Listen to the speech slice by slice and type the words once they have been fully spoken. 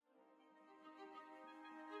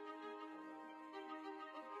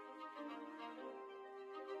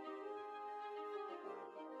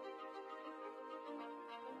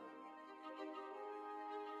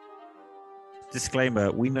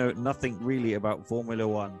Disclaimer, we know nothing really about Formula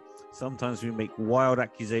One. Sometimes we make wild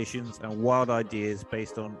accusations and wild ideas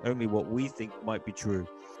based on only what we think might be true.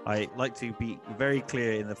 I like to be very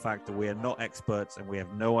clear in the fact that we are not experts and we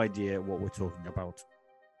have no idea what we're talking about.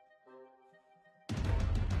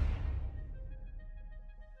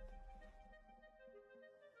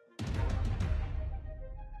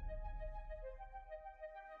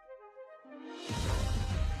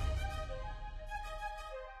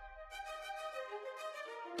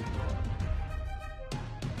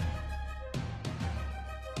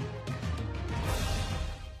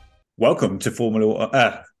 Welcome to Formula.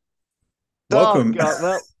 Oh, Welcome, God,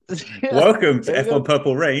 well, welcome to there we F1 go.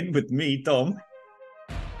 Purple Rain with me, Dom.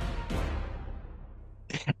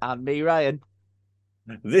 And me, Ryan.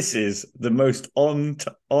 This is the most on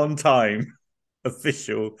time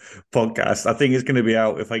official podcast. I think it's going to be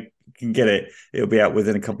out if I can get it. It'll be out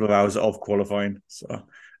within a couple of hours of qualifying. So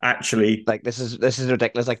actually, Like this is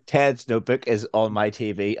ridiculous. Like Ted's notebook is on my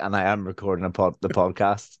TV, and I am recording the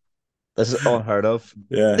podcast. This is unheard of.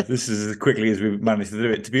 yeah, this is as quickly as we've managed to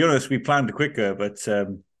do it. To be honest, we planned quicker, but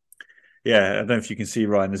yeah, I don't know if you can see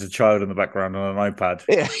Ryan. There's a child in the background on an iPad.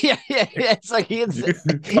 Yeah. It's like he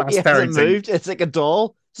Class hasn't parenting. moved. It's like a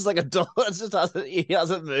doll. It's just like a doll. He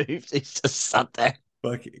hasn't moved. He's just sat there.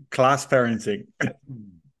 Like class parenting.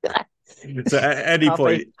 So at any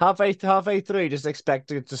point, Halfway through, just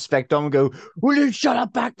expect Dom to go, "Will you shut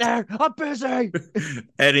up back there? I'm busy."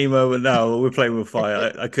 any moment now, we're playing with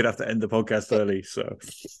fire. I could have to end the podcast early. So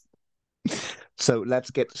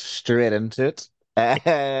let's get straight into it.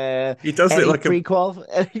 He does look Any like pre-qual?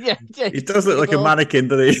 Yeah, he does look like a mannequin,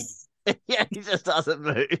 doesn't Yeah, he just hasn't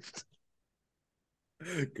moved.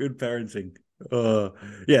 he? Good parenting.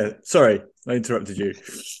 Yeah. Sorry, I interrupted you.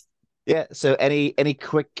 Yeah. So any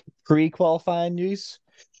quick pre-qualifying news?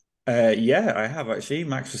 Yeah, I have actually.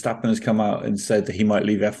 Max Verstappen has come out and said that he might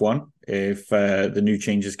leave F1 if the new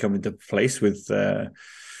changes come into place with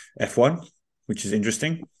F1, which is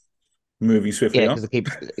interesting. Moving swiftly Yeah, on.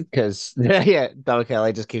 because yeah, Don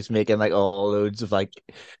Kelly just keeps making like all loads of like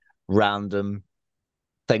random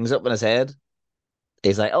things up in his head.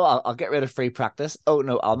 He's like, "Oh, I'll get rid of free practice. Oh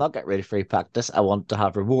no, I'll not get rid of free practice. I want to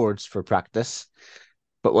have rewards for practice,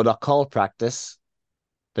 but we'll not call practice.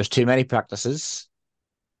 There's too many practices.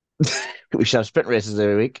 We should have sprint races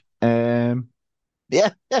every week."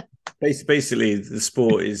 Yeah, Basically, the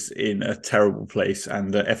sport is in a terrible place,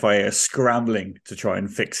 and the FIA are scrambling to try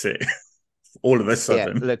and fix it all of a yeah.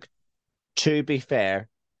 sudden. Look, to be fair,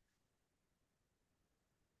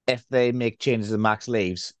 if they make changes and Max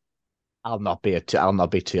leaves, I'll not be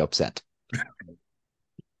too upset.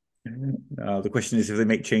 The question is if they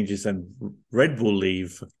make changes and Red Bull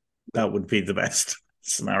leave, that would be the best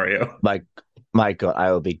scenario. My God,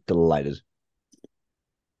 I will be delighted.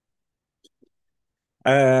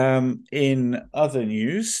 In other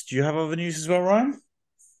news, do you have other news as well, Ryan?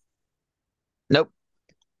 Nope,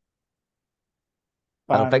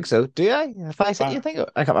 I don't Fan, think so. Do I? If I said you fan, think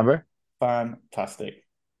I can't remember. fantastic.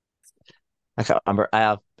 I can't remember. I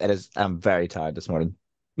have it is. I'm very tired this morning.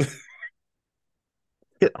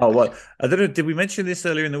 Oh, well, I don't know. Did we mention this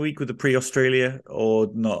earlier in the week with the pre-Australia or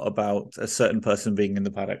not about a certain person being in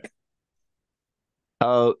the paddock?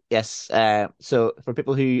 Oh yes. So for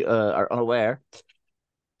people who are unaware,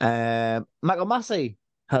 Michael Massey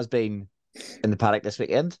has been in the paddock this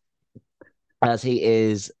weekend as he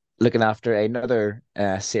is looking after another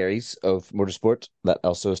series of motorsport that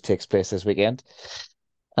also takes place this weekend.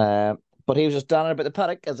 Um, but he was just down about the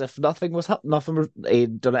paddock as if nothing was happening,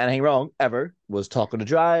 he'd done anything wrong ever. Was talking to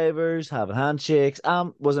drivers, having handshakes,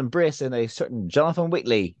 and was embracing a certain Jonathan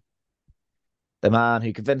Wheatley, the man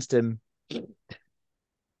who convinced him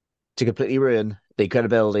to completely ruin the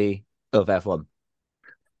credibility of F1.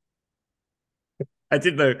 I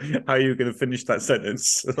didn't know how you were going to finish that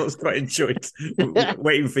sentence. I was quite enjoyed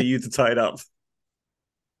waiting for you to tie it up.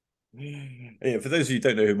 Yeah, for those of you who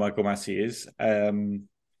don't know who Michael Massey is,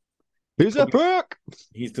 Who's a prick?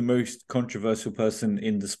 he's the most controversial person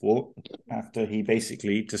in the sport after he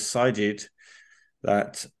basically decided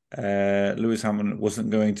that Lewis Hamilton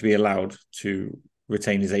wasn't going to be allowed to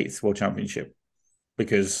retain his 8th world championship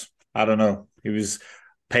because, I don't know, he was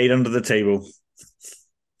paid under the table.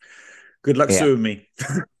 Good luck Yeah. suing me.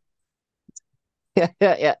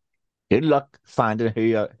 Yeah. Good luck finding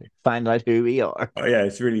out who we are. Oh, yeah,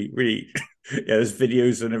 it's really, really. Yeah, there's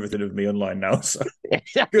videos and everything of me online now. So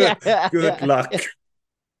good luck.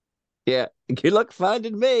 Yeah. Good luck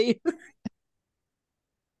finding me.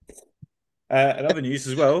 Another news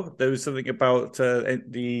as well. There was something about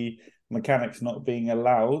the mechanics not being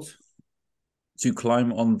allowed to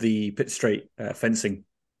climb on the pit straight fencing.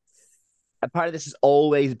 apparently this has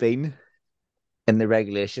always been in the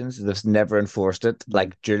regulations. They've never enforced it.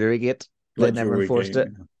 Like Jewellery Gate, they Like never jewelry enforced it.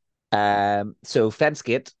 game. So Fence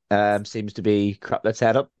Gate seems to be crap. Let's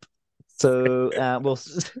head up. So we'll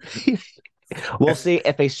see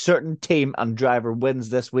if a certain team and driver wins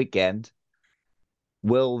this weekend.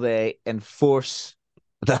 Will they enforce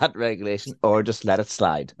that regulation or just let it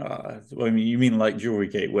slide? Well, I mean, you mean like Jewelry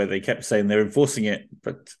Gate, where they kept saying they're enforcing it,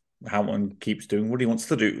 but Hamilton keeps doing what he wants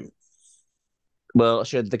to do. Well,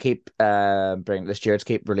 should they keep bring the stewards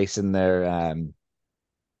keep releasing their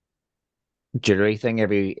jewelry thing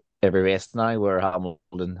every race now, where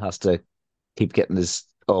Hamilton has to keep getting this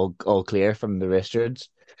all clear from the race stewards.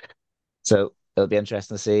 So it'll be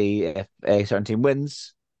interesting to see if a certain team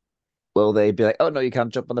wins. Will they be like, oh no, you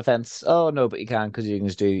can't jump on the fence? Oh no, but you can because you can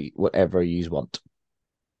just do whatever you want.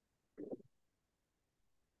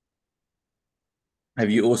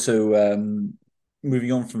 Have you also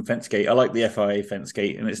moving on from fence gate? I like the FIA fence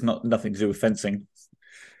gate, and it's nothing to do with fencing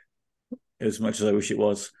as much as I wish it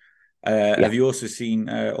was. Yeah. Have you also seen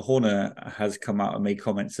Horner has come out and made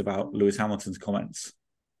comments about Lewis Hamilton's comments?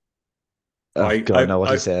 Oh God, no,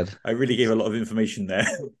 what he said. I really gave a lot of information there.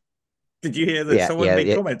 Did you hear that Yeah, someone yeah, made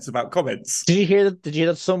yeah. comments about comments? Did you hear that? Did you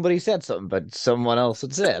hear that somebody said something, but someone else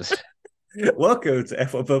had said? Welcome to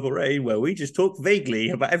F1 Purple Rain, where we just talk vaguely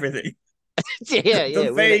about everything. Yeah, The yeah. We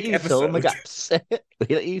let vague you fill in the episode. gaps.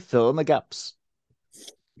 We let you fill in the gaps.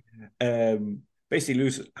 Basically,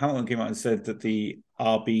 Lewis Hamilton came out and said that the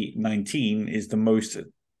RB19 is the most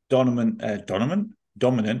dominant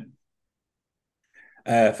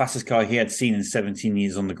fastest car he had seen in 17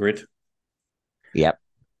 years on the grid. Yep.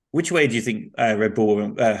 Which way do you think Red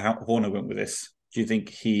Bull Horner went with this? Do you think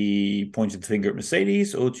he pointed the finger at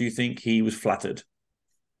Mercedes, or do you think he was flattered?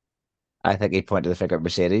 I think he pointed the finger at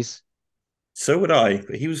Mercedes. So would I,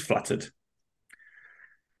 but he was flattered.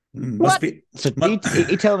 Must What? be. So he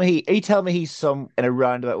tell me he's some in a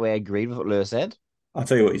roundabout way agreed with what Lewis said. I'll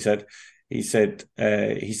tell you what he said. He said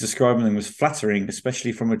he's describing them as flattering,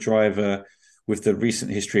 especially from a driver with the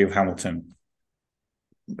recent history of Hamilton.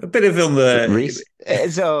 A bit of on the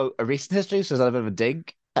So a recent history, so is that a bit of a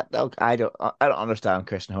dig? I don't understand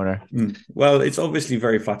Christian Horner. Well, it's obviously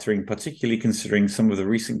very flattering, particularly considering some of the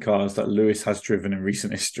recent cars that Lewis has driven in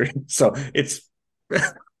recent history. So it's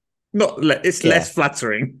less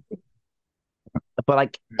flattering. But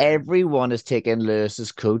like everyone is taking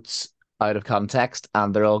Lewis's quotes out of context,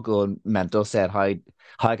 and they're all going mental. Said how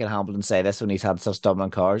can Hamilton say this when he's had such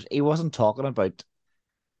dominant cars? He wasn't talking about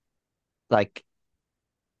like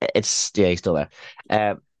he's still there.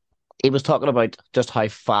 He was talking about just how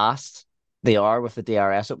fast they are with the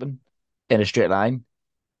DRS open in a straight line.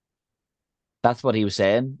 That's what he was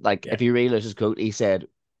saying. Like if you read Lewis's quote, he said,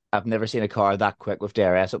 "I've never seen a car that quick with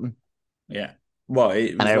DRS open." Yeah. Well,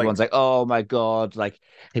 and everyone's like, "Oh my God!" Like,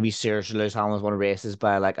 he'd be serious. Lewis Hamilton's won races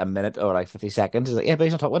by like a minute or like 50 seconds. He's like, "Yeah, but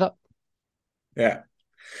he's not talking about that." Yeah,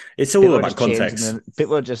 it's all about context.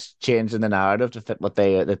 People are just changing the narrative to fit what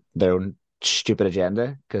their own stupid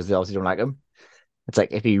agenda because they obviously don't like him. It's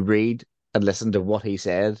like if you read and listen to what he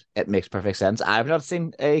said, it makes perfect sense. I've not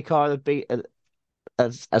seen a car that be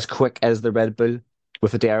as quick as the Red Bull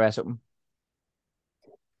with the DRS open.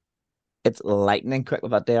 It's lightning quick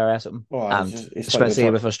with that DRS open. And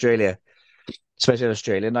especially with Australia. Especially in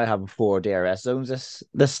Australia now having 4 DRS zones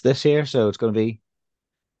this year. So it's going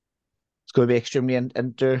to be extremely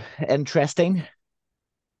interesting.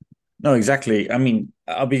 No, exactly. I mean,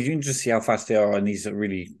 I'll be interested to see how fast they are on these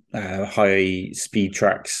really high speed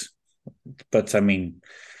tracks. But I mean,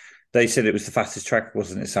 they said it was the fastest track,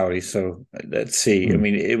 wasn't it, Saudi? So let's see. I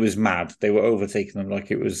mean, it was mad. They were overtaking them like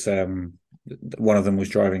it was. One of them was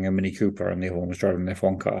driving a Mini Cooper, and the other one was driving an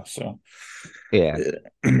F1 car. So yeah,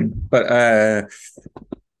 but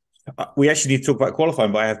we actually need to talk about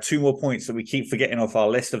qualifying. But I have 2 more points that we keep forgetting off our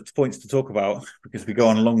list of points to talk about because we go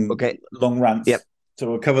on long rants. Yep. So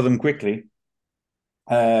we'll cover them quickly.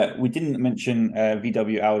 We didn't mention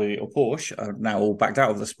VW, Audi, or Porsche are now all backed out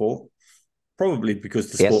of the sport, probably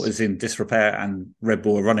because the sport is in disrepair and Red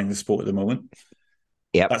Bull are running the sport at the moment.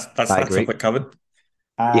 Yep, that's that topic covered.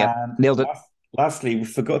 Yeah, nailed it. Lastly, we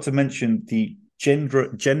forgot to mention the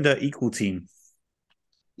gender equal team.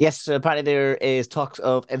 Yes, so apparently there is talks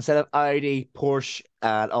of instead of Audi, Porsche,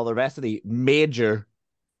 and all the rest of the major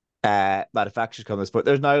manufacturers coming to the sport,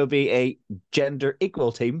 there's now will be a gender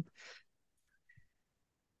equal team.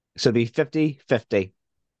 So it'll be 50-50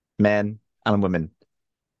 men and women.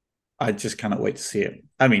 I just cannot wait to see it.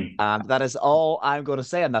 I mean, and that is all I'm going to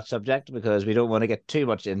say on that subject because we don't want to get too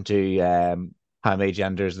much into how many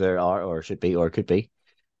genders there are, or should be, or could be.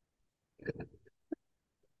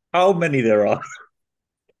 How many there are?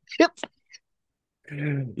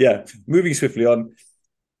 Yeah, moving swiftly on.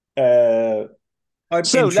 Uh, I'm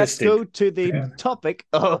So let's interested. go to the topic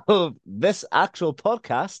of this actual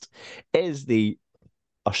podcast is the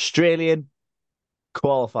Australian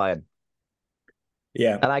qualifying.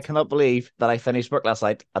 Yeah, And I cannot believe that I finished work last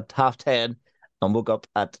night at 10:30 and woke up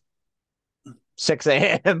at 6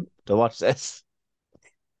 a.m. to watch this.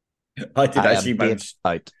 I did I am actually beat manage.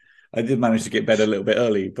 out. I did manage to get bed a little bit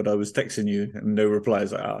early, but I was texting you and no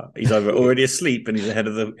replies. Like, he's either already asleep and he's ahead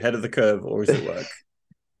of the curve, or he's at work.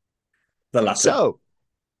 The latter. So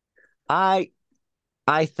I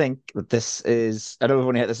I think that this is, I know we've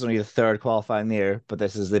only had, this is only the third qualifying year, but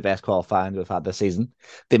this is the best qualifying we've had this season.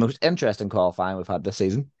 The most interesting qualifying we've had this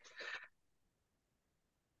season.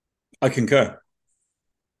 I concur.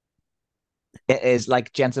 It is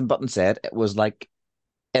like Jensen Button said, it was like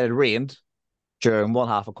it had rained during one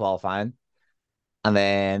half of qualifying and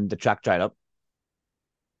then the track dried up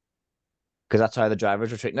because that's how the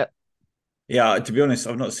drivers were treating it. Yeah, to be honest,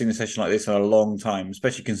 I've not seen a session like this in a long time,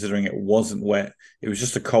 especially considering it wasn't wet. It was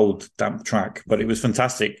just a cold, damp track, but it was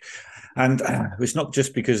fantastic. And it's not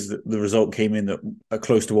just because the result came in that are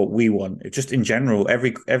close to what we want. It just in general,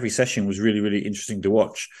 every session was really, really interesting to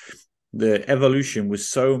watch. The evolution was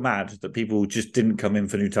so mad that people just didn't come in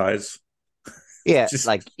for new tires. Yeah, Just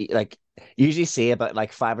like usually see about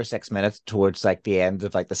like 5 or 6 minutes towards like the end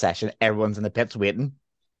of like the session, everyone's in the pits waiting.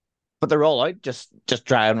 But they're all out just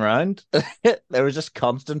driving around. There was just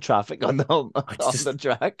constant traffic on the on the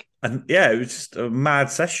track. and yeah, it was just a mad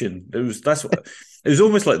session. It was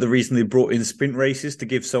almost like the reason they brought in sprint races to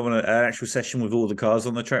give someone an actual session with all the cars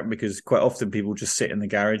on the track, because quite often people just sit in the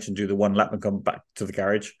garage and do the one lap and come back to the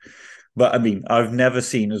garage. But I mean, I've never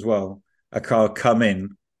seen as well a car come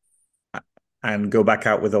in and go back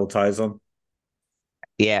out with old tires on.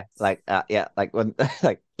 Yeah, like when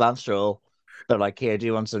like Lance Stroll, they're like, "Here, do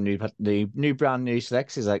you want some new brand new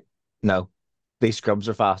slicks?" He's like, "No, these scrubs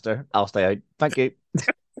are faster. I'll stay out. Thank you."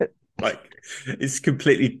 Like it's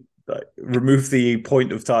completely like remove the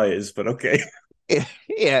point of tires, but okay.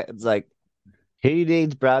 Yeah, it's like he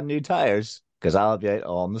needs brand new tires because I'll be out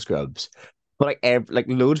on the scrubs. But like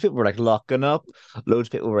loads of people were like locking up. Loads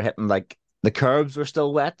of people were hitting like the curbs were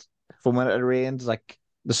still wet from when it had rained like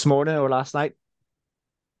this morning or last night.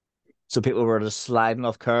 So people were just sliding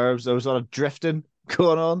off curves. There was a lot of drifting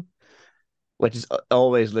going on, which is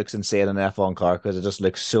always looks insane in an F1 car because it just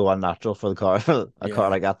looks so unnatural for the car, a car Yeah,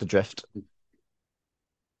 like that to drift.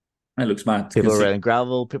 it looks mad. People were in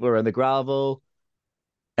gravel. People were in the gravel.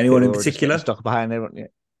 Anyone People in were just getting particular? stuck behind everyone.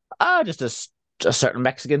 Yeah. Just a certain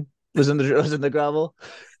Mexican was in the gravel.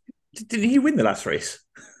 Didn't he win the last race?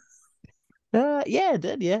 Yeah, it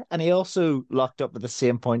did, yeah. And he also locked up at the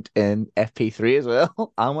same point in FP3 as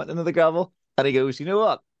well and went into the gravel. And he goes, you know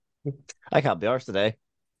what? I can't be arsed today.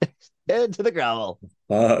 Into the gravel.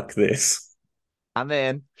 Fuck this. And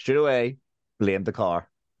then straight away, blamed the car.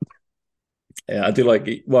 Yeah, I do like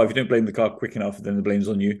it. Well, if you don't blame the car quick enough, then the blame's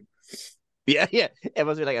on you. Yeah, yeah. It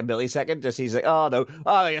must be like a millisecond. Just he's like, oh no,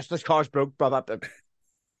 oh yes, this car's broke. Blah, blah, blah.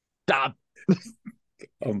 Damn.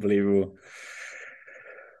 Unbelievable.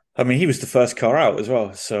 I mean, he was the first car out as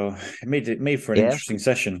well, so it made for an Yeah. interesting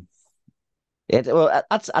session. Well,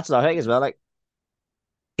 that's another thing as well. Like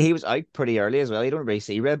he was out pretty early as well. You don't really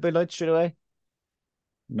see Red Bull out straight away.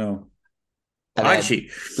 No, And I then actually,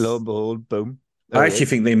 lo and behold, boom. I There he actually is.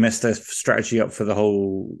 think they messed their strategy up for the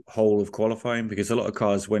whole of qualifying, because a lot of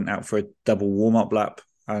cars went out for a double warm up lap,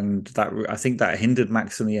 and that I think that hindered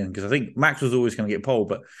Max in the end, because I think Max was always going to get pole,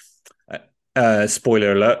 but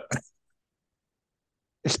spoiler alert,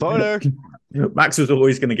 Spoiler. Max was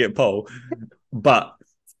always going to get pole, but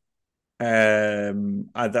I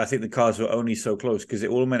think the cars were only so close because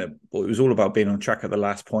it was all about being on track at the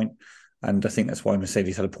last point, and I think that's why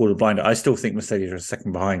Mercedes had a pull the blinder. I still think Mercedes are a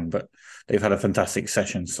second behind, but they've had a fantastic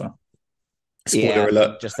session. So, Yeah, spoiler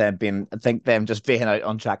alert. I think them just being out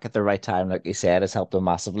on track at the right time, like you said, has helped them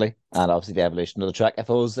massively. And obviously the evolution of the track. If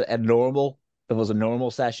it was a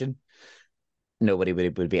normal session, nobody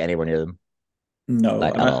would be anywhere near them, No,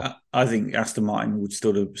 like and at all. I think Aston Martin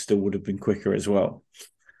still would have been quicker as well.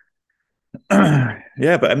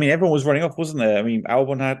 Yeah, but I mean, everyone was running off, wasn't there? I mean,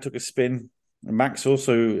 Albon took a spin. Max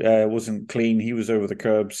also wasn't clean. He was over the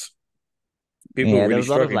curbs. People were Yeah, really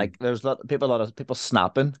struggling. there was a lot of people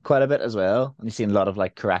snapping quite a bit as well. And you've seen a lot of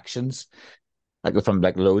like corrections, like from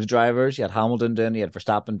like loads of drivers. You had Hamilton doing it, you had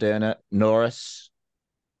Verstappen doing it, Norris,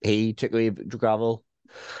 he took a wee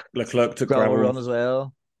Leclerc took gravel gravel. run as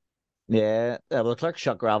well. Yeah, well, Clark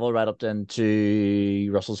shot gravel right up into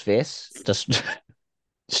Russell's face, just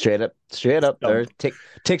straight up there. Dump.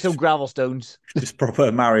 Take some gravel stones. Just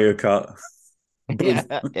proper Mario Kart. Yeah,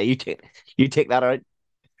 yeah, you take that out.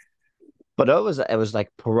 But no, it was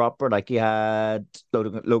like proper. Like you had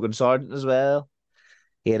Logan Sargent as well.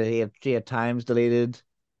 He had times deleted.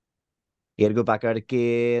 He had to go back out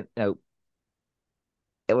again. No,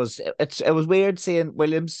 it was weird seeing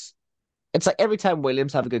Williams. It's like every time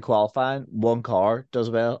Williams have a good qualifying, one car does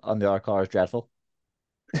well, and the other car is dreadful.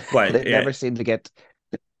 Well, They yeah, never seem to get.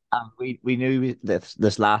 We knew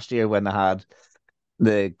this last year when they had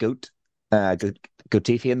the goat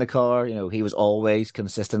Tiffy in the car. He was always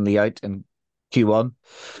consistently out in Q1.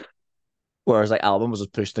 Whereas like Albon was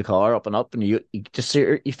just pushing the car up and up, and you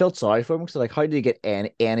felt sorry for him because like how do you get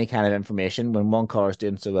any kind of information when one car is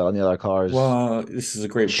doing so well and the other car is well, this is a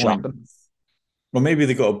great point. shocking? Well, maybe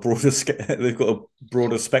they've got a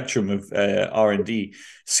broader spectrum of R&D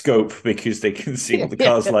scope because they can see what the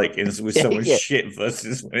car's like with Yeah, someone yeah, shit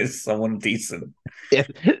versus when it's someone decent. yeah.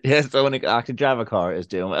 Yeah, someone who can actually drive a car is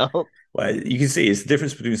doing well. Well, you can see it's the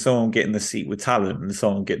difference between someone getting the seat with talent and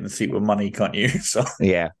someone getting the seat with money, can't you? So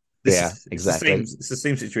Yeah, this yeah, is exactly. it's the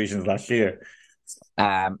same situation as last year.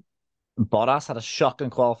 Um, Bottas had a shocking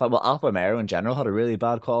qualifying. Well, Alfa Romeo in general had a really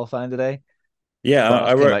bad qualifying today. Yeah, I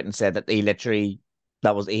Bottas came wrote. out and said that he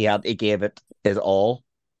gave it his all.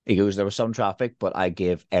 He goes, there was some traffic, but I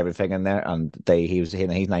gave everything in there, and he's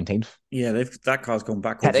 19th. Yeah, that car's gone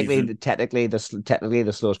backwards Technically, even.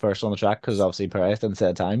 the slowest person on the track because obviously Perez didn't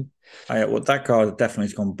set a time. Well, that car definitely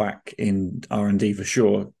has gone back in R&D for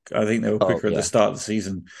sure. I think they were Oh quicker at the yeah, start of the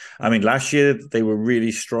season. I mean, last year they were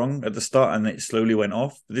really strong at the start, and it slowly went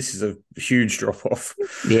off. This is a huge drop off,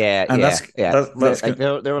 yeah, and yeah, yeah. that's Like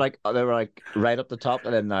they were like right up the top,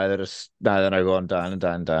 and then now they're going down and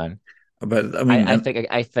down and down. but I I, mean, I think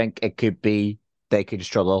I think it could be they could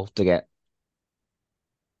struggle to get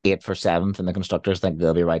eighth for seventh, and the constructors think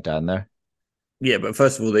they'll be right down there. yeah. But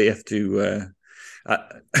first of all, they have to. I,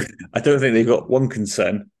 I don't think they've got one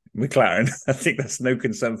concern. McLaren. I think that's no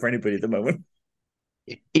concern for anybody at the moment.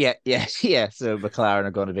 Yeah, yeah, yeah. So McLaren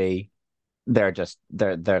are going to be they're just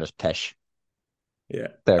pish. Yeah,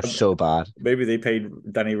 They're so bad. maybe they paid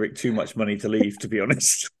Danny Rick too much money to leave. To be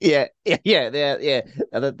honest. Yeah, yeah, yeah, yeah.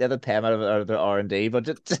 They're the pay out of their R&D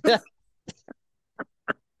budget.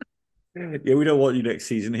 Yeah, we don't want you next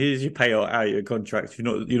season. Here's your payout out of your contract.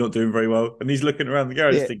 You're not doing very well. And he's looking around the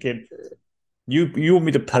garage Yeah, thinking, you want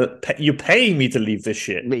me to you're paying me to leave this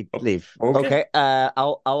shit. leave. Okay. Okay.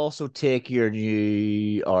 I'll also take your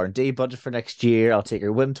new R&D budget for next year. I'll take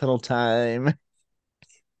your wind tunnel time.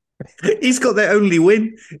 He's got their only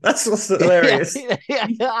win. That's what's Yeah, hilarious. yeah,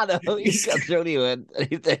 I know. He's He's, got the only win.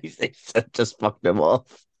 He's just fucked them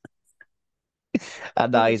off.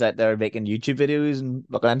 And now he's out there making YouTube videos and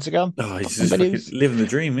looking on Instagram, he's posting just fucking videos. living the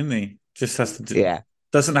dream, isn't he? Just has to Yeah,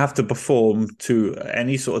 doesn't have to perform to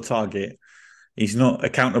any sort of target. He's not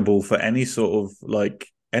accountable for any sort of like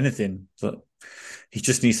anything. So he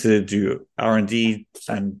just needs to do R&D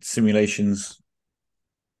and simulations,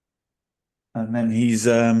 and then he's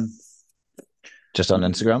just on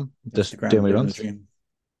Instagram, just Instagram doing me living the runs, dream.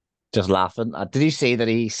 just laughing. Did you see that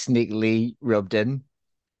he sneakily rubbed in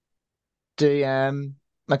to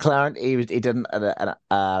McLaren? He did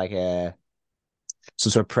like a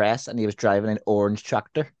some sort of press, and he was driving an orange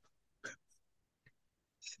tractor.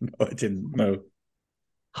 No, I didn't know.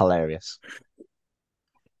 Hilarious.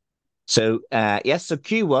 So yes, so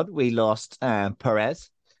Q1 we lost Perez.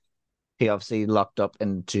 He obviously locked up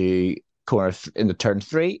into turn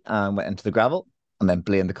three and went into the gravel and then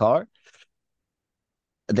blamed the car.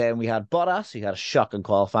 Then we had Bottas, who had a shocking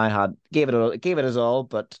qualifying, gave it his all,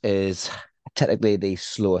 but is technically the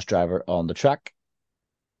slowest driver on the track.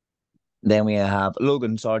 Then we have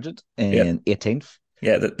Logan Sargent Yeah, in 18th.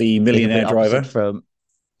 yeah, the A complete millionaire opposite driver. from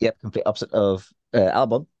complete opposite of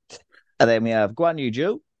Albon. And then we have Guan Yu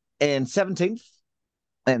Zhou in 17th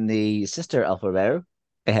in the sister Alfa Romeo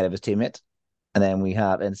ahead of his teammate. And then we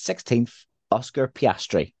have in 16th Oscar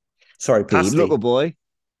Piastri, Sorry, the local Pasty. boy,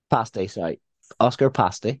 Pasti, sorry, Oscar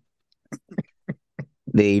Pasti,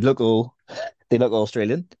 the local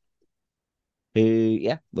Australian, who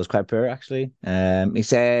was quite poor actually.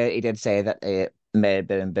 He did say that it may have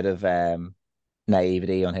been a bit of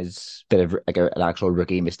naivety on his bit of like an actual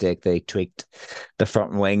rookie mistake. They tweaked the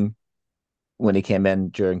front wing when he came in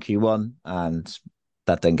during Q1, and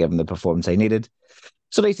that didn't give him the performance he needed.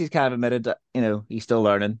 So at least he's kind of admitted that he's still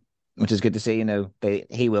learning, which is good to see.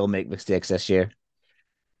 He will make mistakes this year.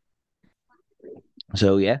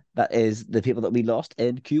 So yeah, that is the people that we lost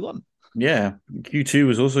in Q1. Yeah, Q2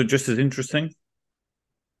 was also just as interesting.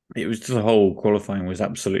 It was just the whole qualifying was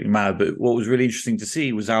absolutely mad. But what was really interesting to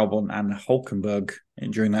see was Albon and Hulkenberg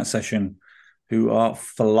during that session, who are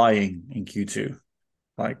flying in Q2.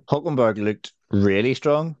 Like, Hulkenberg looked really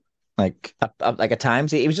strong. Like at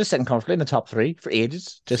times he was just sitting comfortably in the top three for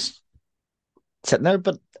ages, just sitting there.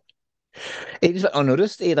 But he just went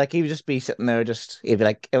unnoticed. He would just be sitting there, just he'd be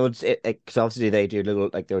like because obviously they do little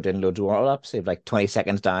like they were doing loads of warm ups. He'd be like 20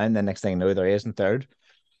 seconds down, then next thing you know, there he is in third,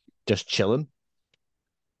 just chilling.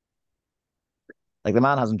 Like the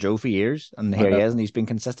man hasn't drove for years, and I here he know. is, and he's been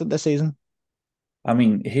consistent this season. I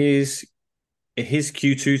mean, his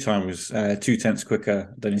Q2 time was 2/10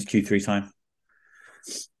 quicker than his Q3 time.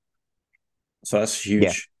 So that's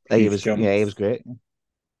Yeah, huge jump. he was great.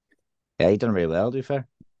 Yeah, he done really well. To be fair,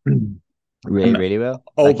 really, And really well.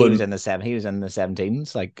 Like Albon, he was in the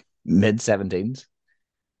 17s, like mid 17s.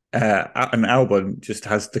 and Albon just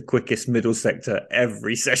has the quickest middle sector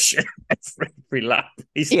every session, every lap.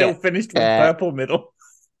 He still Yeah. finished with purple middle.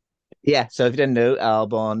 Yeah, so if you didn't know,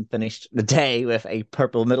 Albon finished the day with a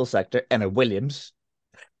purple middle sector and a Williams.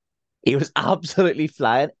 He was absolutely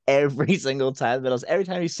flying every single time. Every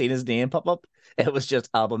time you've seen his name pop up, it was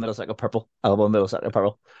just Albon middle sector purple, Albon middle sector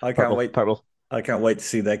purple, I can't purple, wait. purple. I can't wait to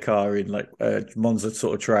see their car in like a Monza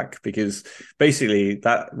sort of track, because basically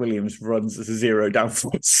that Williams runs as a zero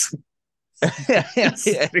downforce.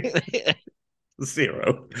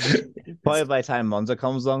 Zero. Probably by the time Monza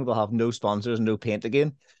comes along, they'll have no sponsors, no paint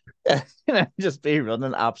again. Just be running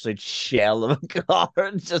an absolute shell of a car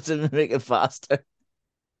just to make it faster.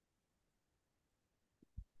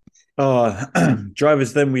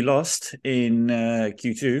 Drivers then we lost in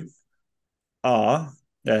Q2 are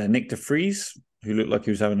Nick de Vries, who looked like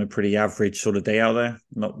he was having a pretty average sort of day out there,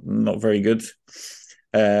 not very good.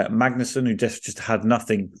 Magnussen, who just had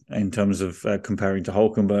nothing in terms of comparing to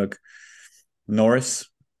Hulkenberg. Norris,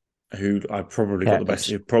 who I probably got the best.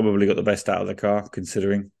 He probably got the best out of the car,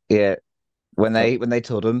 considering. Yeah, when they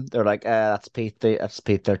told him, they're like, that's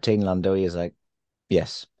P13, Lando. He's like,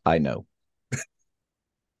 yes, I know.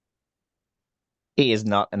 He is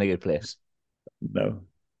not in a good place. No,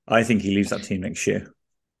 I think he leaves that team next year.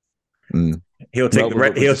 Mm. He'll take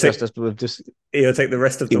he'll take the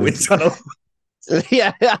rest of the wind tunnel.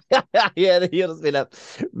 Yeah, yeah. He'll just be like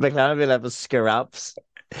McLaren will be left with scraps.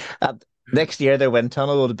 Next year, their wind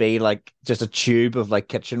tunnel will be like just a tube of like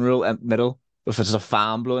kitchen roll in the middle with just a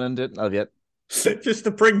fan blowing into it. That'll be it. Just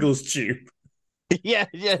the Pringles tube. Yeah.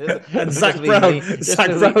 And Zach Brown.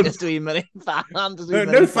 Just a wee mini fan.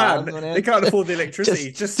 No fan. They can't afford the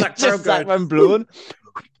electricity. Just Zach Brown blowing.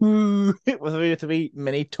 with a wee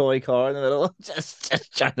mini toy car in the middle.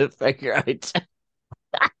 Just trying to figure out.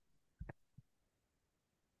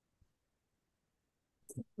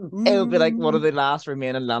 It'll be like one of the last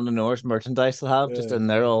remaining Lando Norris merchandise they'll have, just in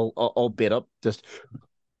there all beat up. Just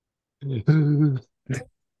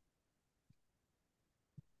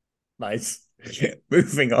nice.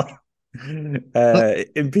 Moving on.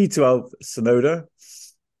 In P12, Sonoda.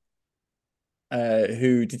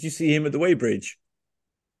 Who did you see him at the weighbridge?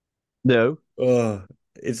 No. Oh,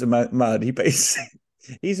 it's a mad.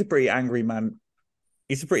 He's a pretty angry man.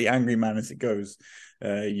 He's a pretty angry man as it goes,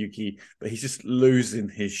 Yuki. But he's just losing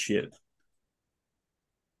his shit.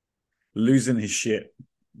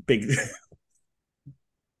 Big.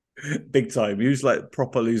 Big time. He was like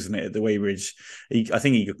proper losing it at the weighbridge. I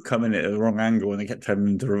think he could come in at the wrong angle and they kept telling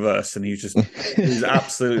him to reverse, and he was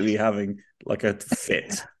absolutely having like a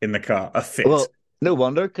fit in the car. A fit. Well, no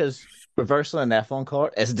wonder, because reversing an F1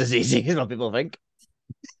 car isn't as easy as what people think.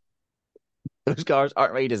 Those cars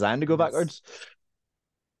aren't really designed to go backwards.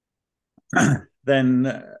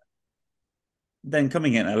 Then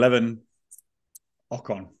coming in 11,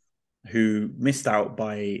 Ocon, who missed out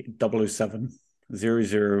by 0.007.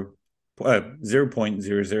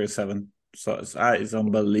 0.007. So that is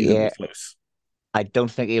unbelievably close. I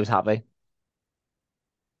don't think he was happy.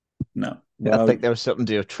 No. I think there was something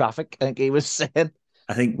to do with traffic, I think he was saying.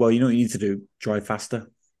 I think, you know what you need to do? Drive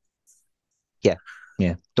faster. Yeah.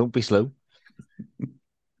 Don't be slow.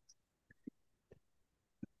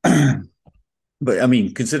 But I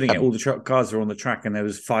mean, considering all the cars are on the track and there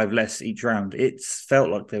was 5 less each round, it felt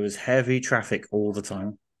like there was heavy traffic all the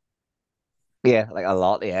time. Yeah, like a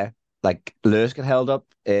lot, yeah. Like Lewis got held up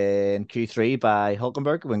in Q3 by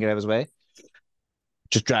Hulkenberg when he got out of his way.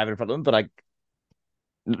 Just driving in front of him, but like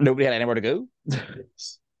nobody had anywhere to go.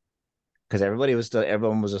 Because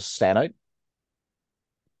everyone was just staying out.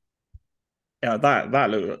 Yeah,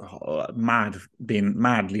 that looked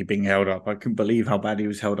madly being held up. I couldn't believe how bad he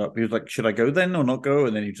was held up. He was like, "Should I go then or not go?"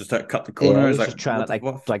 And then he just cut the corner. Yeah, I was just trying to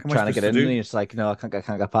trying to get in, and he's like, "No, I can't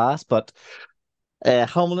get past." But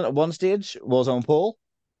Hamilton at one stage was on pole.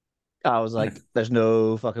 I was like, "There's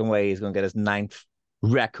no fucking way he's going to get his 9th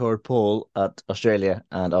record pole at Australia,"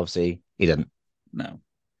 and obviously he didn't. No.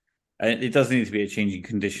 And it does need to be a change in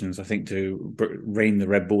conditions, I think, to rein the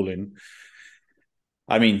Red Bull in.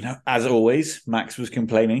 I mean, as always, Max was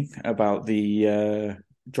complaining about the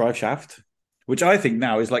drive shaft, which I think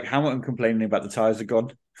now is like Hamilton complaining about the tires are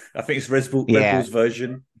gone. I think it's Red Yeah, Bull's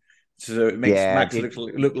version, so it makes yeah. Max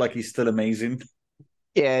look like he's still amazing.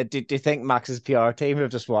 Yeah, do you think Max's PR team have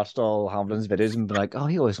just watched all Hamilton's videos and been like, oh,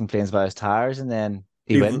 he always complains about his tires and then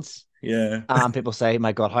he People, wins? yeah, And people say,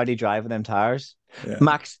 my God, how do you drive with them tires? yeah.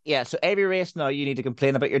 Max, yeah, so every race now you need to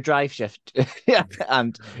complain about your drive shift yeah,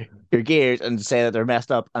 and your gears and say that they're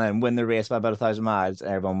messed up and then win the race by about 1,000 miles.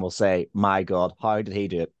 And everyone will say, my God, how did he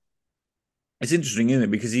do it? It's interesting, isn't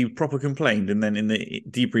it? Because he proper complained, and then in the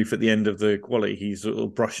debrief at the end of the quali, he sort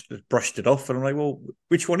of brushed it off, and I'm like, well,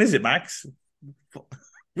 which one is it, Max?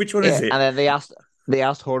 Which one is Yeah, it? and then they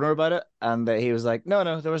asked Horner about it, and he was like,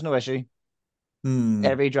 no, there was no issue. Hmm.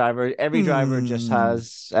 Every driver just Hmm.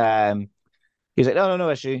 has he's like, no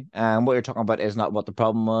issue. And what you're talking about is not what the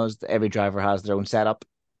problem was. Every driver has their own setup.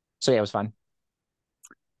 So yeah, it was fine.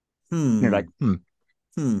 And you're Hmm. like, hmm.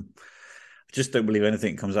 Hmm. I just don't believe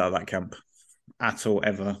anything comes out of that camp at all,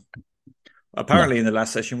 ever. No. Apparently, in the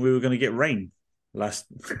last session, we were going to get rain. Last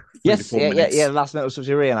three to Yes, four yeah. minutes. Last minute was supposed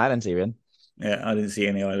to be rain. I didn't see rain. Yeah, I didn't see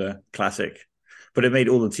any either. Classic. But it made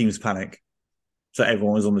all the teams panic. So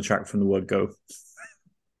everyone was on the track from the word go.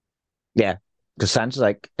 Yeah. Because Sainz was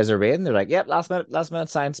like, is there rain? They're like, yep, last minute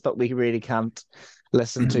science, but we really can't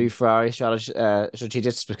listen to Ferrari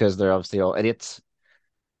strategists because they're obviously all idiots.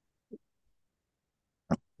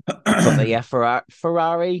 But yeah,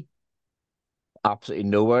 Ferrari absolutely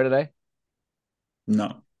nowhere today.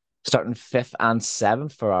 No. Starting fifth and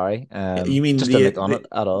seventh, Ferrari. You mean Just didn't look on it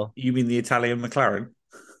at all. you mean the Italian McLaren?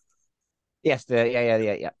 Yes,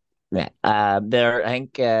 yeah. Yeah. They're I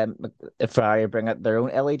think Ferrari bring out their own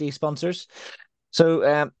LED sponsors.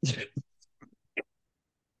 So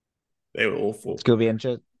They were it's awful. gonna be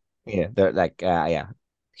interesting. Yeah, they're like yeah.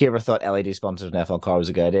 Whoever thought LED sponsors an F1 car was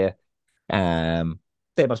a good idea? Um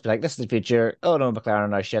they must be like, this is the future. Oh no,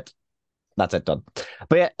 McLaren are shit. That's it done.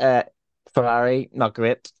 But yeah, Ferrari, not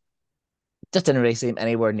great. Just didn't really seem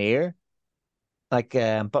anywhere near. Like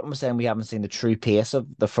Button was saying we haven't seen the true pace of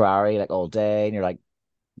the Ferrari like all day, and you're like,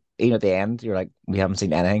 even at the end, you're like, we haven't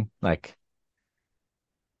seen anything. Like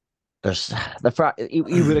there's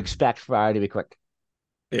you would expect Ferrari to be quick,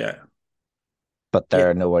 Yeah. but Yeah.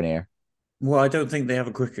 they're nowhere near. Well, I don't think they have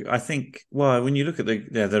a quick. I think, well, when you look at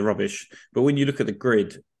they're rubbish. But when you look at the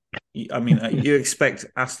grid, I mean, you expect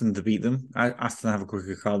Aston to beat them. Aston have a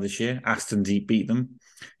quicker car this year. Aston beat them.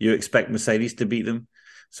 You expect Mercedes to beat them.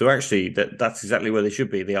 So actually, that's exactly where they should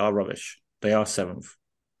be. They are rubbish. They are seventh,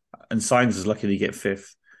 and Sainz is lucky to get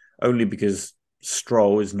fifth, only because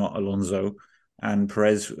Stroll is not Alonso, and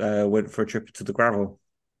Perez went for a trip to the gravel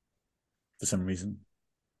for some reason.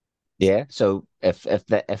 Yeah. So if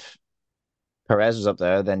Perez was up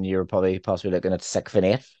there, then you're probably possibly looking at sixth and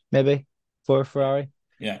eighth, maybe for Ferrari,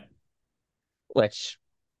 Yeah, which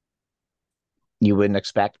you wouldn't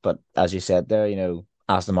expect. But as you said there,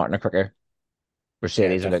 Aston Martin are quicker, yeah,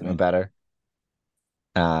 Mercedes are looking definitely. better,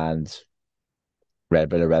 and Red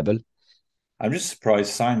Bull are Red Bull. I'm just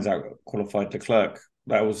surprised Sainz out qualified Leclerc.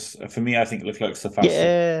 That was for me. I think Leclerc's the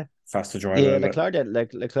Yeah, faster yeah. driver. But Leclerc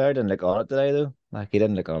didn't look on it today though. Like he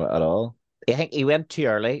didn't look on it at all. I think he went too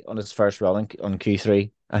early on his first run on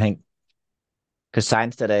Q3. I think because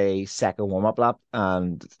Sainz did a second warm up lap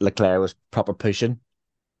and Leclerc was proper pushing,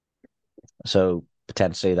 so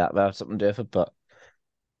potentially that might have something to do with it. But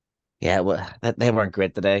yeah, well, they weren't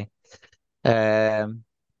great today. Um,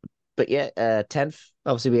 but yeah, 10th.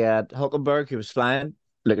 Obviously, we had Hulkenberg who was flying,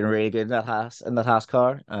 looking really good in that Haas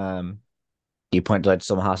car. You pointed out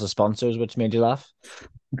some Haas sponsors, which made you laugh.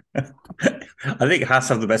 I think Haas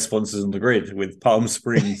have the best sponsors on the grid with Palm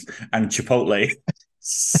Springs and Chipotle.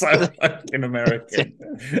 So fucking American.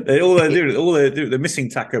 They're missing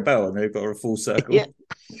Taco Bell and they've got a full Yeah, circle.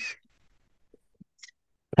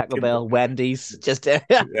 Taco Bell, Wendy's, just Yeah,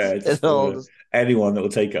 it's just all just anyone that will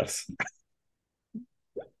take us.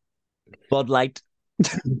 Bud Light.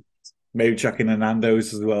 Maybe chuck in a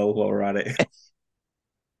Nando's as well while we're at it.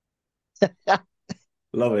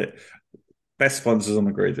 Love it. Best sponsors on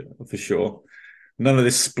the grid for sure. None of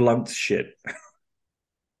this Splunt shit.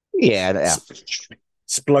 Yeah.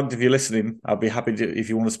 Splunt, if you're listening, I'll be happy to if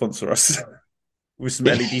you want to sponsor us with some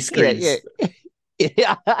LED Yeah, screens.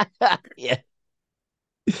 yeah. Yeah.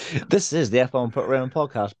 This is the F1 Put Round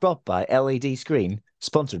podcast brought by LED Screen,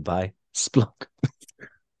 sponsored by Splunk.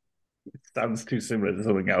 Sounds too similar to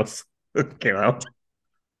something else. Okay, well.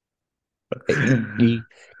 You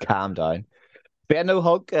calm down. But yeah, no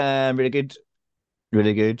Hulk, really good.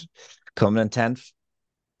 Really good. Coming in 10th.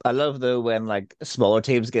 I love though when like smaller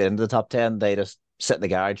teams get into the top 10, they just sit in the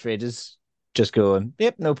garage for ages, just going,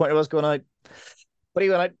 "Yep, no point of us going out." But he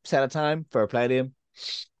went out, set a time for a play to him.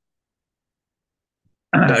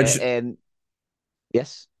 I just, And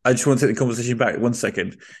yes, I just want to take the conversation back 1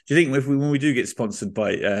 second. Do you think when we do get sponsored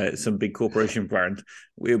by some big corporation brand,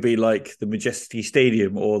 we'll be like the Majesty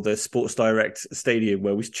Stadium or the Sports Direct Stadium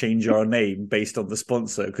where we change our name based on the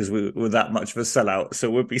sponsor because we're that much of a sellout? So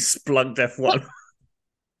we'll be Splunked F1.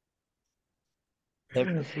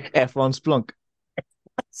 F1 Splunk.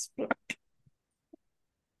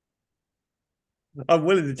 I'm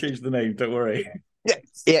willing to change the name. Don't worry.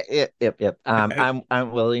 Yep.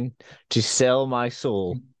 I'm willing to sell my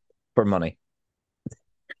soul for money.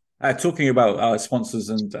 Talking about sponsors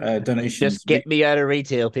and donations, Just get me out of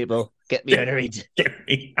retail, people. Get me out of retail. Get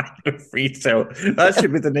me out of retail. That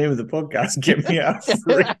should be the name of the podcast. Get me out of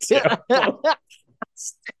retail.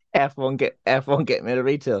 F1 get me out of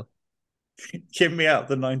retail. Get me out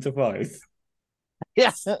the 9 to 5.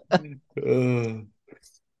 Yeah.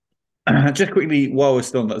 Just quickly, while we're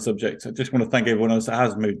still on that subject, I just want to thank everyone else that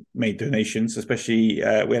has made donations, especially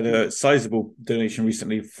we had a sizable donation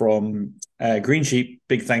recently from Green Sheep.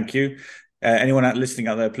 Big thank you. Anyone listening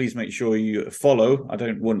out there, please make sure you follow.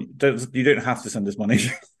 You don't have to send us money,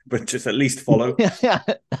 but just at least follow.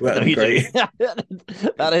 That'd be great.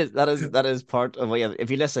 that is part of what you have. If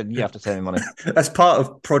you listen, you have to send me money. That's part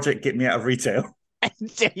of Project Get Me Out of Retail.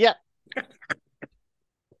 Yeah.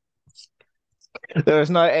 There is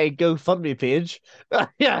now a GoFundMe page.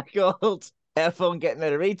 Yeah, called F1 Getting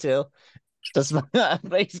Out of Retail. Just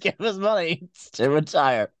please give us money to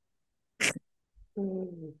retire.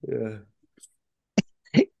 Yeah.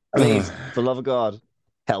 Please, for the love of God,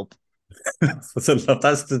 help. That's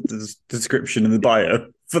the description in the bio.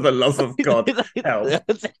 For the love of God, help.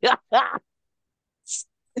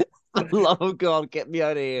 For the love of God, get me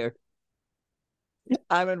out of here.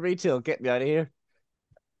 I'm in retail. Get me out of here.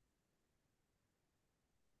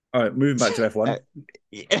 All right, moving back to F1.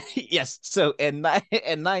 Yes. So in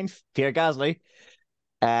ninth, Pierre Gasly.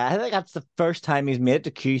 I think that's the first time he's made it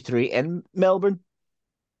to Q3 in Melbourne.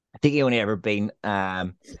 I think he only ever been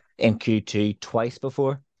in Q2 twice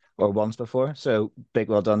before or once before. So big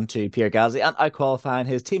well done to Pierre Gasly and out qualifying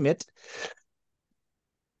his teammate.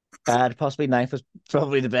 Possibly ninth was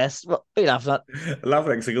probably the best. Well, you laugh at that. I laugh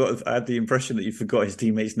because I had the impression that you forgot his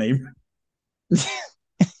teammate's name.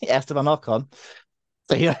 Esteban Ocon.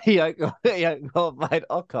 So he outqualified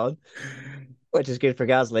Ocon, which is good for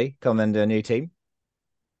Gasly coming into a new team.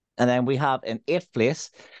 And then we have in 8th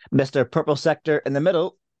place, Mr. Purple Sector in the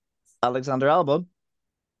middle, Alexander Albon.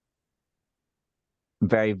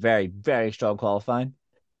 Very, very, very strong qualifying.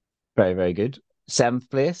 Very, very good. 7th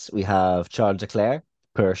place, we have Charles Leclerc,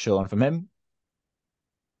 poor showing from him.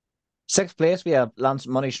 6th place, we have Lance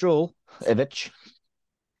Money Stroll, Ivich.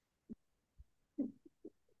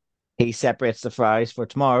 He separates the Ferraris for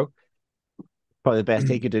tomorrow. Probably the best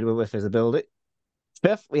he could do with his ability.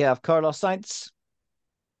 5th, we have Carlos Sainz,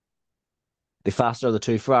 the faster of the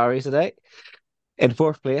two Ferraris today. In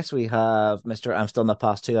 4th place, we have Mr. I'm still not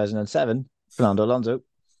past 2007, Fernando Alonso.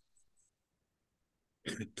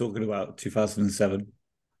 Talking about 2007.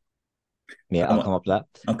 Yeah, I'll come up to that.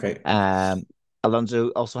 Okay. Alonso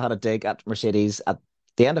also had a dig at Mercedes at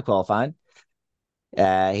the end of qualifying.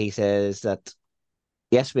 He says that,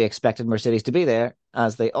 yes, we expected Mercedes to be there,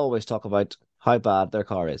 as they always talk about how bad their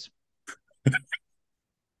car is.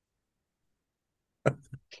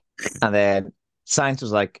 And then Sainz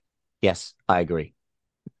was like, yes, I agree.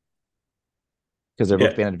 Because they're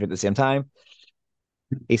both being interviewed at the same time.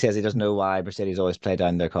 He says he doesn't know why Mercedes always play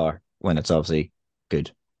down their car when it's obviously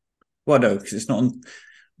good. Well, no, because it's not on.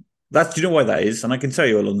 Do you know why that is? And I can tell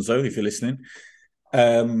you, Alonso, if you're listening,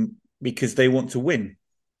 because they want to win.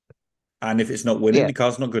 And if it's not winning, the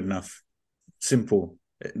car's not good enough. Simple.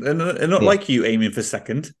 They're not like you aiming for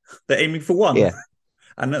second. They're aiming for one. Yeah.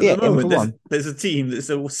 And at the moment, there's a team that's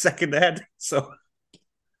a second ahead. So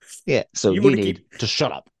so you need to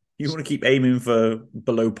shut up. You want to keep aiming for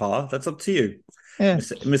below par. That's up to you. Yeah.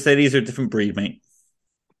 Mercedes are a different breed, mate.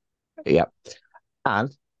 Yeah.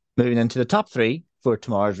 And moving into the top 3 for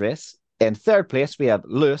tomorrow's race. In 3rd place, we have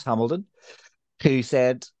Lewis Hamilton, who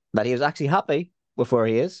said that he was actually happy with where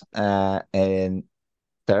he is in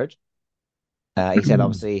 3rd. He said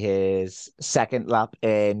obviously his second lap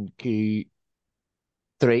in Q3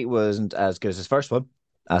 wasn't as good as his first one.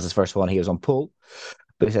 As his first one, he was on pole.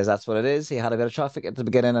 But he says that's what it is. He had a bit of traffic at the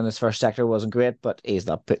beginning and his first sector wasn't great, but he's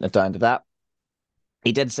not putting it down to that.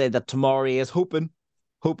 He did say that tomorrow he is hoping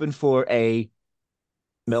for a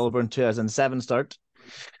Melbourne 2007 start.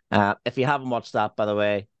 If you haven't watched that, by the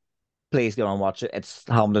way, please go and watch it. It's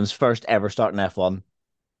Hamilton's first ever start in F1,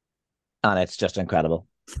 and it's just incredible.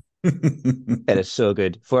 It is so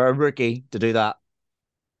good for a rookie to do that.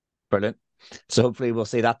 Brilliant. So hopefully we'll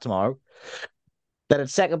see that tomorrow. Then in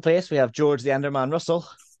second place we have George the Enderman Russell,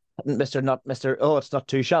 Mr. Oh, it's not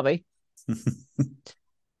too shabby.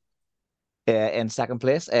 In second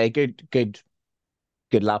place, a good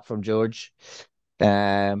lap from George.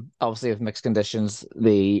 Obviously with mixed conditions,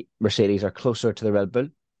 the Mercedes are closer to the Red Bull,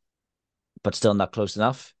 but still not close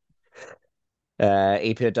enough.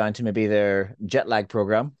 He put it down to maybe their jet lag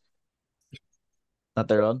program that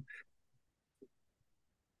they're on.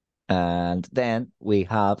 And then we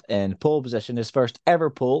have in pole position his first ever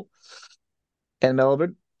pole in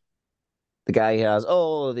Melbourne. The guy who has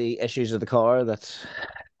all the issues of the car that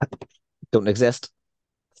don't exist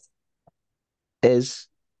is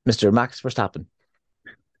Mr. Max Verstappen.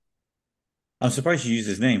 I'm surprised you used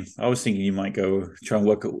his name. I was thinking you might go try and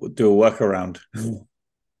do a workaround.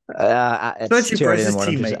 It's too early in the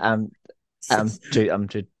morning. It's too early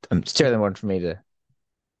in the morning for me to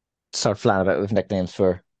start flying about with nicknames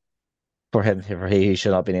for him. For he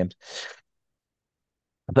should not be named.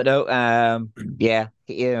 But no, yeah,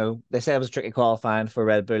 they said it was tricky qualifying for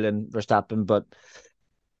Red Bull and Verstappen, but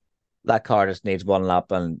that car just needs one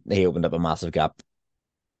lap, and he opened up a massive gap,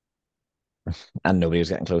 and nobody was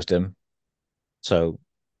getting close to him. So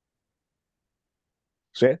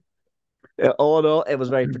yeah, all in all, it was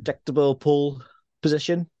a very predictable pole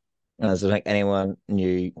position, as I think anyone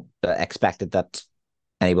knew, expected that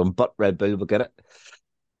anyone but Red Bull would get it.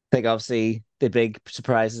 I think obviously the big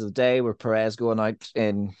surprises of the day were Perez going out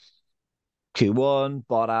in Q1,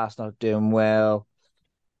 Bottas not doing well,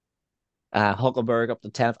 Hulkenberg up to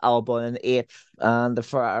 10th, Albon in 8th, and the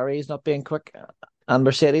Ferraris not being quick. And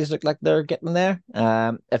Mercedes look like they're getting there.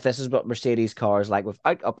 If this is what Mercedes cars like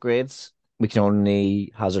without upgrades, we can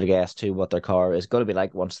only hazard a guess to what their car is going to be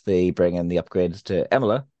like once they bring in the upgrades to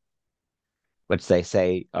Imola, which they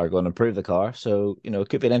say are going to improve the car. So, it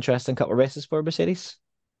could be an interesting couple of races for Mercedes.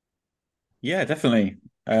 Yeah, definitely.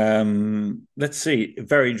 Let's see.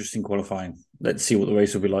 Very interesting qualifying. Let's see what the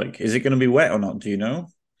race will be like. Is it going to be wet or not? Do you know?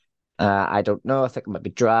 I don't know. I think it might be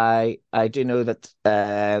dry. I do know that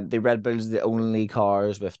the Red Bulls are the only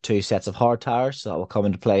cars with 2 sets of hard tires, so that will come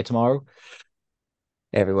into play tomorrow.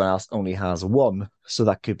 Everyone else only has 1, so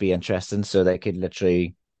that could be interesting. So they could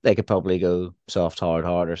probably go soft, hard,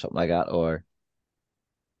 hard, or something like that, or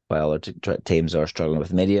teams are struggling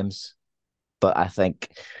with mediums. But I think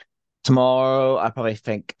tomorrow, I probably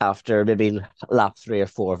think after maybe lap 3 or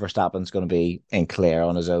 4, Verstappen's going to be in clear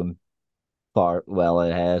on his own, far well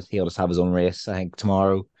ahead. He'll just have his own race, I think,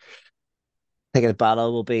 tomorrow. I think the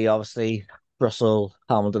battle will be obviously Russell,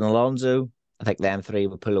 Hamilton, Alonso. I think them 3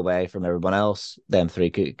 will pull away from everyone else. Them 3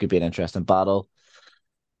 could be an interesting battle.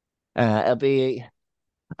 It'll be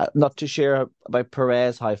not too sure about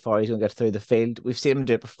Perez, how far he's going to get through the field. We've seen him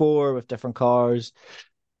do it before with different cars,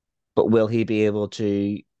 but will he be able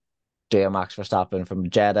to do a Max Verstappen from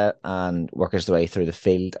Jeddah and work his way through the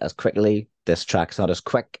field as quickly? This track's not as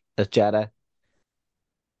quick as Jeddah.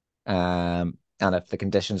 And if the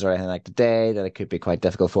conditions are anything like today, then it could be quite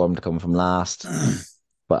difficult for him to come from last.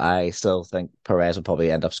 But I still think Perez will probably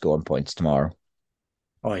end up scoring points tomorrow.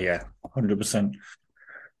 Oh, yeah, 100%.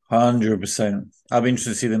 100%. I'll be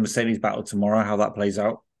interested to see the Mercedes battle tomorrow, how that plays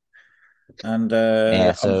out. And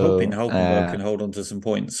I'm hoping Hulkenberg can hold on to some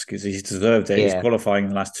points because he's deserved it. His qualifying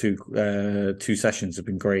in the last two sessions have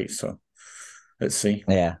been great. So let's see.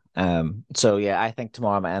 Yeah. So yeah, I think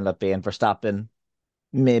tomorrow might end up being Verstappen,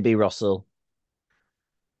 maybe Russell.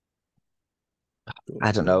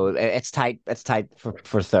 I don't know. It's tight. It's tight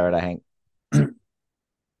for third, I think.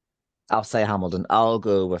 I'll say Hamilton. I'll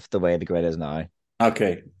go with the way the grid is now.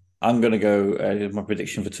 Okay. I'm going to go my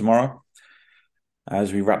prediction for tomorrow.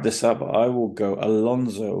 As we wrap this up, I will go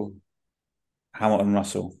Alonso, Hamilton,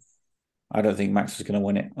 Russell. I don't think Max is going to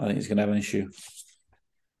win it. I think he's going to have an issue.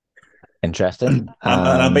 Interesting. And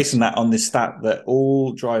I'm basing that on this stat that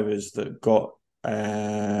all drivers that got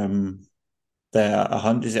their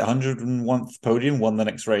 101th podium won the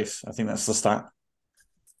next race. I think that's the stat.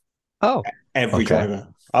 Oh, every driver.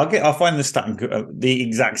 I'll find the stat, the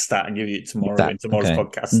exact stat, and give you it tomorrow in tomorrow's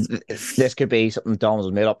podcast. This could be something Donald's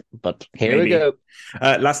made up, but here we go.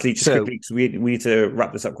 Lastly, just quickly, because we need to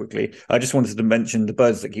wrap this up quickly. I just wanted to mention the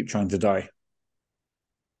birds that keep trying to die.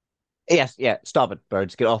 Yes, yeah. Stop it,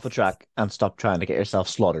 birds. Get off the track and stop trying to get yourself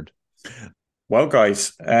slaughtered. Well,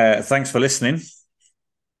 guys, thanks for listening.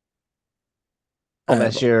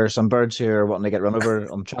 Unless you're some birds who are wanting to get run over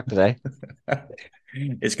on the track today.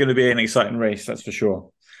 It's going to be an exciting race, that's for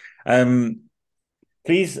sure.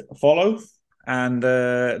 Please follow and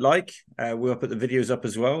we'll put the videos up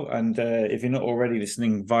as well. And if you're not already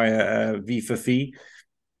listening via V for Fee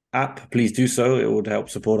app, please do so. It would help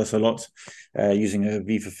support us a lot using a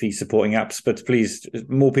V for Fee supporting apps. But please,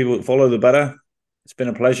 more people that follow, the better. It's been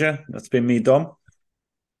a pleasure. That's been me, Dom.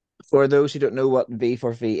 For those who don't know what V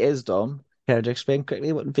for Fee is, Dom, can you explain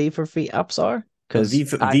quickly what V for Fee apps are? Because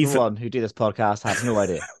I, for one, who do this podcast, have no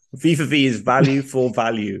idea. V for V is value for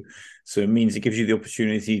value. So it means it gives you the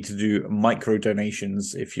opportunity to do micro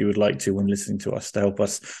donations if you would like to when listening to us to help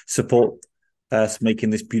us support us making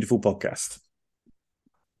this beautiful podcast.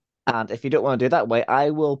 And if you don't want to do it that way, I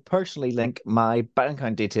will personally link my bank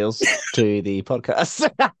account details to the podcast.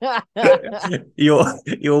 your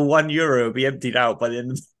 €1 will be emptied out by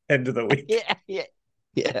the end of the week.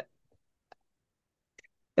 Yeah.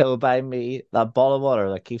 It'll buy me that bottle of water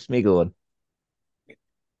that keeps me going.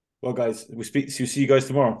 Well, guys, we'll see you guys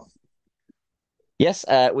tomorrow. Yes,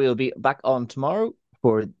 we'll be back on tomorrow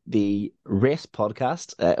for the race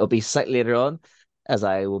podcast. It'll be slightly later on, as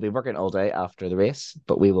I will be working all day after the race,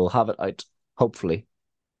 but we will have it out, hopefully,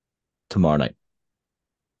 tomorrow night.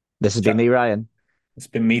 This has been me, Ryan. It's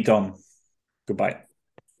been me, Dom. Goodbye.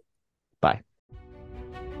 Bye.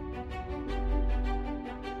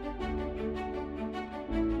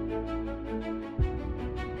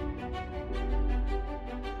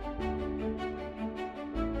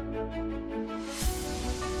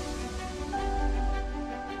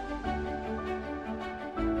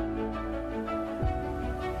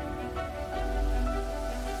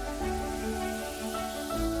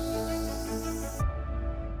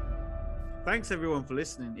 Thanks everyone for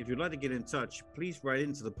listening. If you'd like to get in touch, please write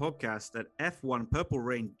into the podcast at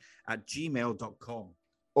f1purplerain@gmail.com.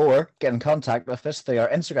 Or get in contact with us through our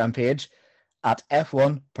Instagram page at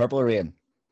F1 Purple Rain.